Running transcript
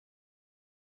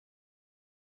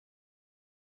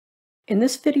In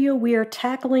this video, we are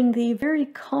tackling the very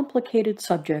complicated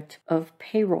subject of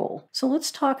payroll. So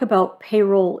let's talk about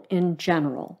payroll in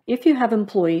general. If you have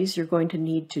employees, you're going to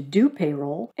need to do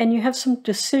payroll, and you have some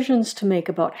decisions to make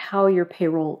about how your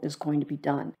payroll is going to be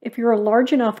done. If you're a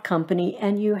large enough company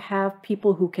and you have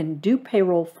people who can do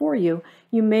payroll for you,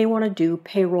 you may want to do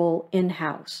payroll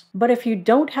in-house. But if you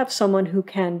don't have someone who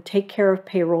can take care of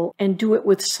payroll and do it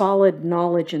with solid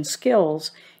knowledge and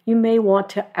skills, you may want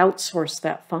to outsource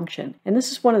that function. And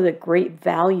this is one of the great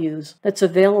values that's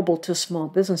available to small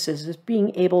businesses, is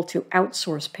being able to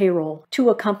outsource payroll to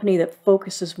a company that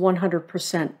focuses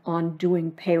 100% on doing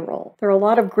payroll. There are a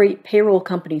lot of great payroll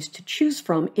companies to choose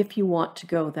from if you want to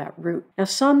go that route. Now,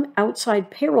 some outside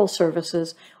payroll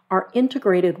services are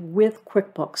integrated with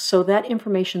QuickBooks, so that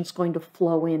information is going to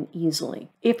flow in easily.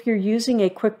 If you're using a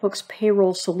QuickBooks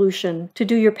payroll solution to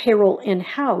do your payroll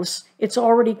in-house, it's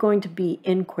already going to be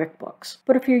in QuickBooks.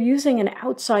 But if you're using an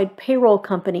outside payroll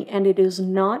company and it is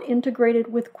not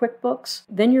integrated with QuickBooks,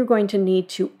 then you're going to need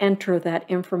to enter that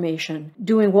information,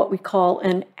 doing what we call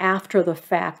an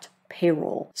after-the-fact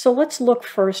payroll. So let's look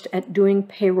first at doing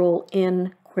payroll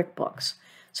in QuickBooks.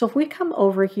 So if we come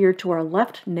over here to our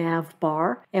left nav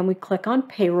bar and we click on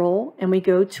payroll and we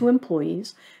go to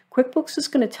employees, QuickBooks is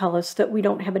going to tell us that we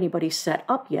don't have anybody set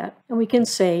up yet, and we can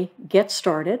say get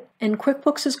started, and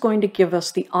QuickBooks is going to give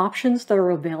us the options that are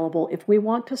available if we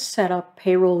want to set up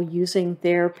payroll using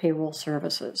their payroll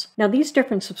services. Now, these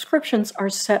different subscriptions are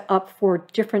set up for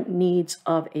different needs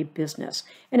of a business,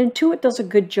 and Intuit does a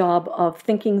good job of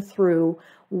thinking through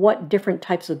what different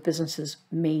types of businesses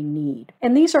may need.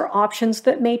 And these are options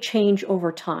that may change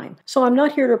over time. So I'm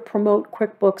not here to promote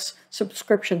QuickBooks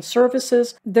subscription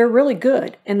services. They're really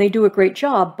good and they do a great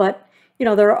job, but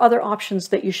there are other options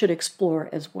that you should explore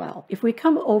as well. If we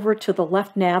come over to the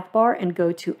left nav bar and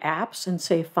go to apps and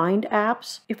say find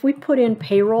apps, if we put in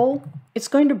payroll, it's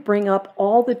going to bring up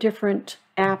all the different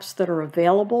apps that are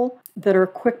available that are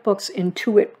QuickBooks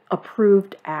Intuit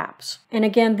approved apps. And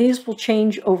again, these will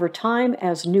change over time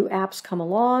as new apps come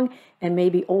along and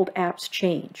maybe old apps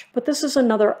change. But this is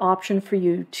another option for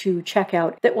you to check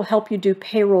out that will help you do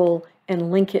payroll and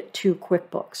link it to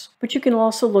QuickBooks. But you can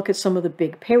also look at some of the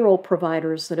big payroll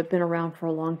providers that have been around for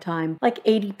a long time, like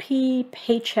ADP,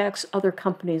 Paychex, other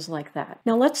companies like that.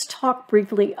 Now let's talk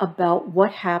briefly about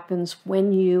what happens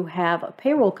when you have a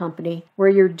payroll company where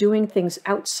you're doing things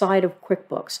outside of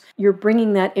QuickBooks. You're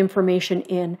bringing that information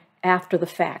in after the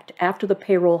fact, after the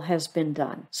payroll has been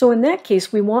done. So in that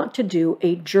case, we want to do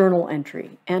a journal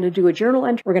entry. And to do a journal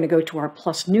entry, we're going to go to our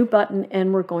plus new button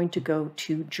and we're going to go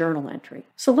to journal entry.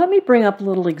 So let me bring up a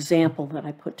little example that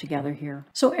I put together here.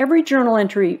 So every journal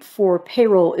entry for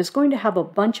payroll is going to have a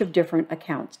bunch of different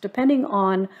accounts, depending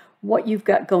on what you've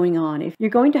got going on. If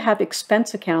you're going to have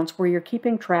expense accounts where you're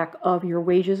keeping track of your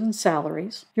wages and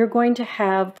salaries, you're going to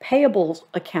have payables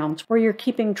accounts where you're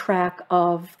keeping track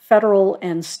of federal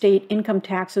and state income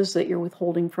taxes that you're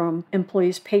withholding from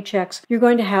employees' paychecks. You're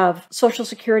going to have Social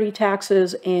Security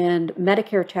taxes and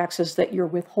Medicare taxes that you're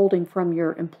withholding from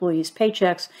your employees'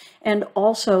 paychecks, and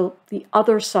also the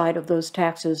other side of those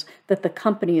taxes that the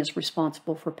company is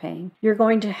responsible for paying. You're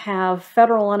going to have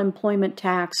federal unemployment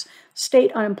tax,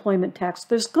 state unemployment tax.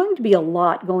 There's going to be a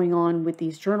lot going on with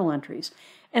these journal entries.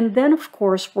 And then, of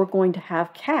course, we're going to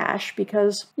have cash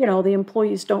because, the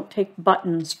employees don't take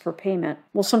buttons for payment.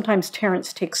 Well, sometimes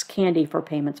Terrance takes candy for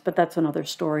payments, but that's another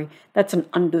story. That's an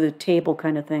under-the-table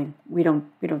kind of thing. We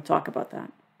don't talk about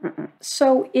that.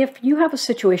 So if you have a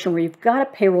situation where you've got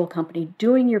a payroll company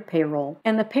doing your payroll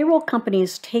and the payroll company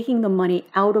is taking the money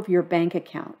out of your bank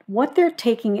account, what they're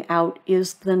taking out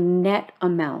is the net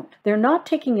amount. They're not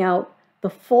taking out the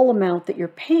full amount that you're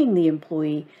paying the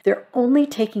employee. They're only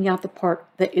taking out the part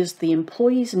that is the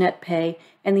employee's net pay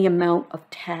and the amount of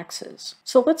taxes.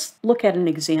 So let's look at an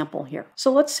example here.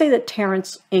 So let's say that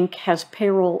Terrance Inc. has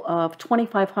payroll of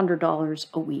 $2,500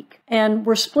 a week. And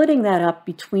we're splitting that up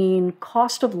between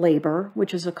cost of labor,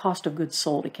 which is a cost of goods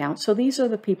sold account. So these are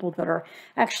the people that are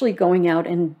actually going out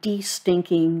and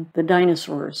de-stinking the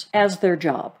dinosaurs as their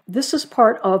job. This is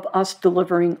part of us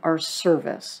delivering our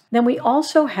service. Then we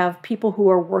also have people who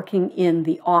are working in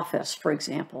the office, for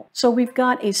example. So we've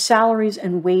got a salaries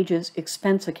and wages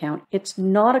expense account. It's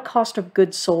not a cost of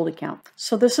goods sold account.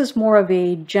 So this is more of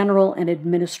a general and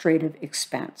administrative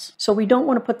expense. So we don't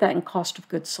want to put that in cost of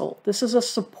goods sold. This is a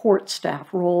support staff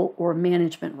role or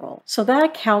management role. So that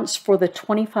accounts for the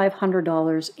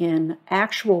 $2,500 in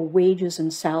actual wages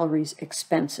and salaries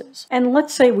expenses. And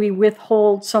let's say we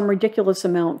withhold some ridiculous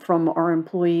amount from our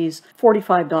employees,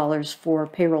 $45 for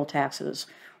payroll taxes,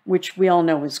 which we all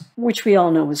know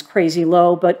is crazy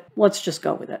low, but let's just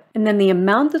go with it. And then the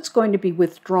amount that's going to be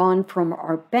withdrawn from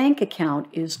our bank account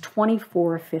is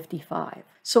 $24.55.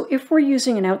 So if we're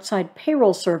using an outside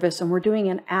payroll service and we're doing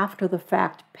an after the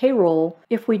fact payroll,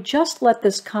 if we just let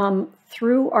this come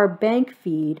through our bank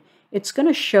feed, it's going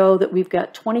to show that we've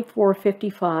got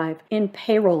 $24.55 in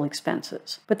payroll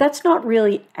expenses. But that's not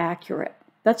really accurate.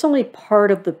 That's only part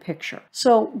of the picture.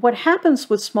 So what happens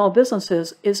with small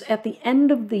businesses is at the end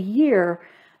of the year,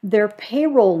 their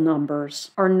payroll numbers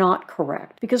are not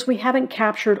correct because we haven't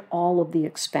captured all of the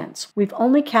expense. We've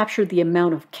only captured the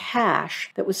amount of cash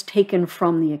that was taken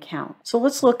from the account. So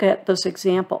let's look at this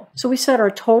example. So we said our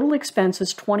total expense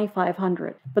is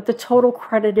 $2,500, but the total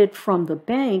credited from the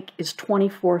bank is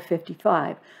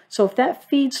 $24.55. So if that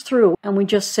feeds through and we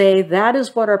just say that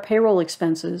is what our payroll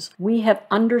expense is, we have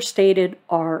understated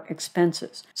our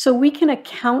expenses. So we can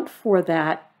account for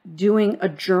that doing a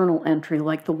journal entry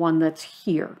like the one that's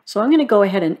here. So I'm going to go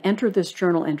ahead and enter this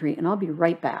journal entry and I'll be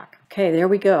right back. Okay, there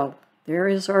we go. There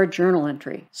is our journal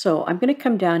entry. So I'm going to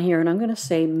come down here and I'm going to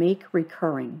say make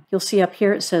recurring. You'll see up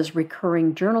here it says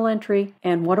recurring journal entry.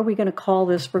 And what are we going to call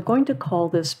this? We're going to call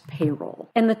this payroll.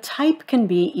 And the type can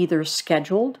be either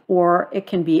scheduled, or it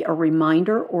can be a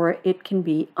reminder, or it can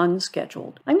be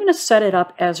unscheduled. I'm going to set it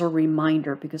up as a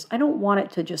reminder because I don't want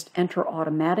it to just enter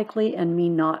automatically and me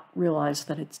not realize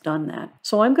that it's done that.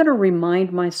 So I'm going to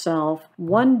remind myself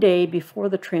one day before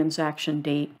the transaction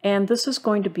date. And this is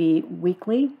going to be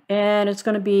weekly. And it's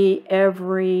going to be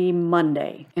every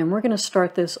Monday. And we're going to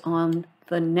start this on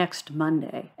the next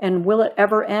Monday. And will it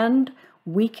ever end?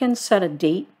 We can set a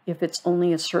date if it's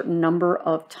only a certain number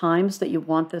of times that you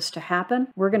want this to happen.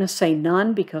 We're going to say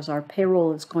none because our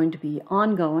payroll is going to be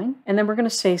ongoing. And then we're going to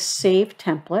say save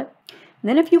template. And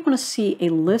then if you want to see a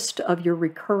list of your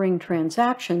recurring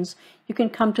transactions, you can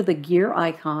come to the gear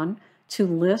icon to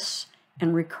lists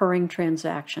and recurring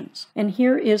transactions. And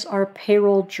here is our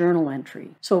payroll journal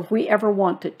entry. So if we ever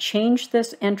want to change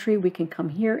this entry, we can come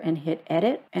here and hit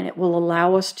edit, and it will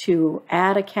allow us to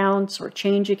add accounts or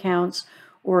change accounts.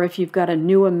 Or if you've got a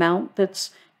new amount that's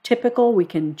typical, we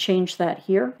can change that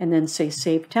here and then say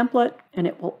save template and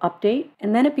it will update.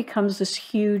 And then it becomes this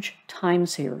huge time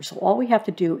saver. So all we have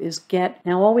to do is get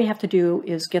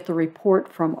the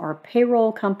report from our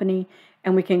payroll company,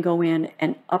 and we can go in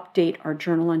and update our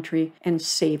journal entry and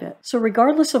save it. So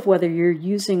regardless of whether you're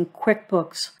using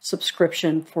QuickBooks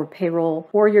subscription for payroll,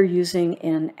 or you're using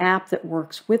an app that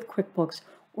works with QuickBooks,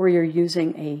 or you're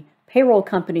using a payroll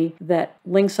company that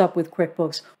links up with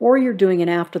QuickBooks, or you're doing an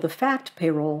after-the-fact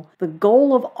payroll, the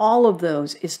goal of all of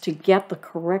those is to get the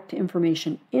correct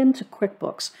information into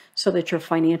QuickBooks so that your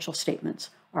financial statements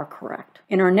are correct.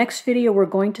 In our next video, we're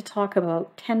going to talk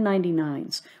about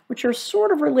 1099s, which are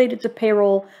sort of related to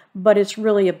payroll, but it's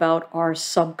really about our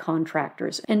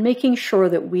subcontractors and making sure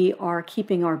that we are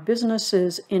keeping our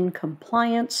businesses in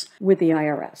compliance with the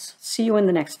IRS. See you in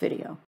the next video.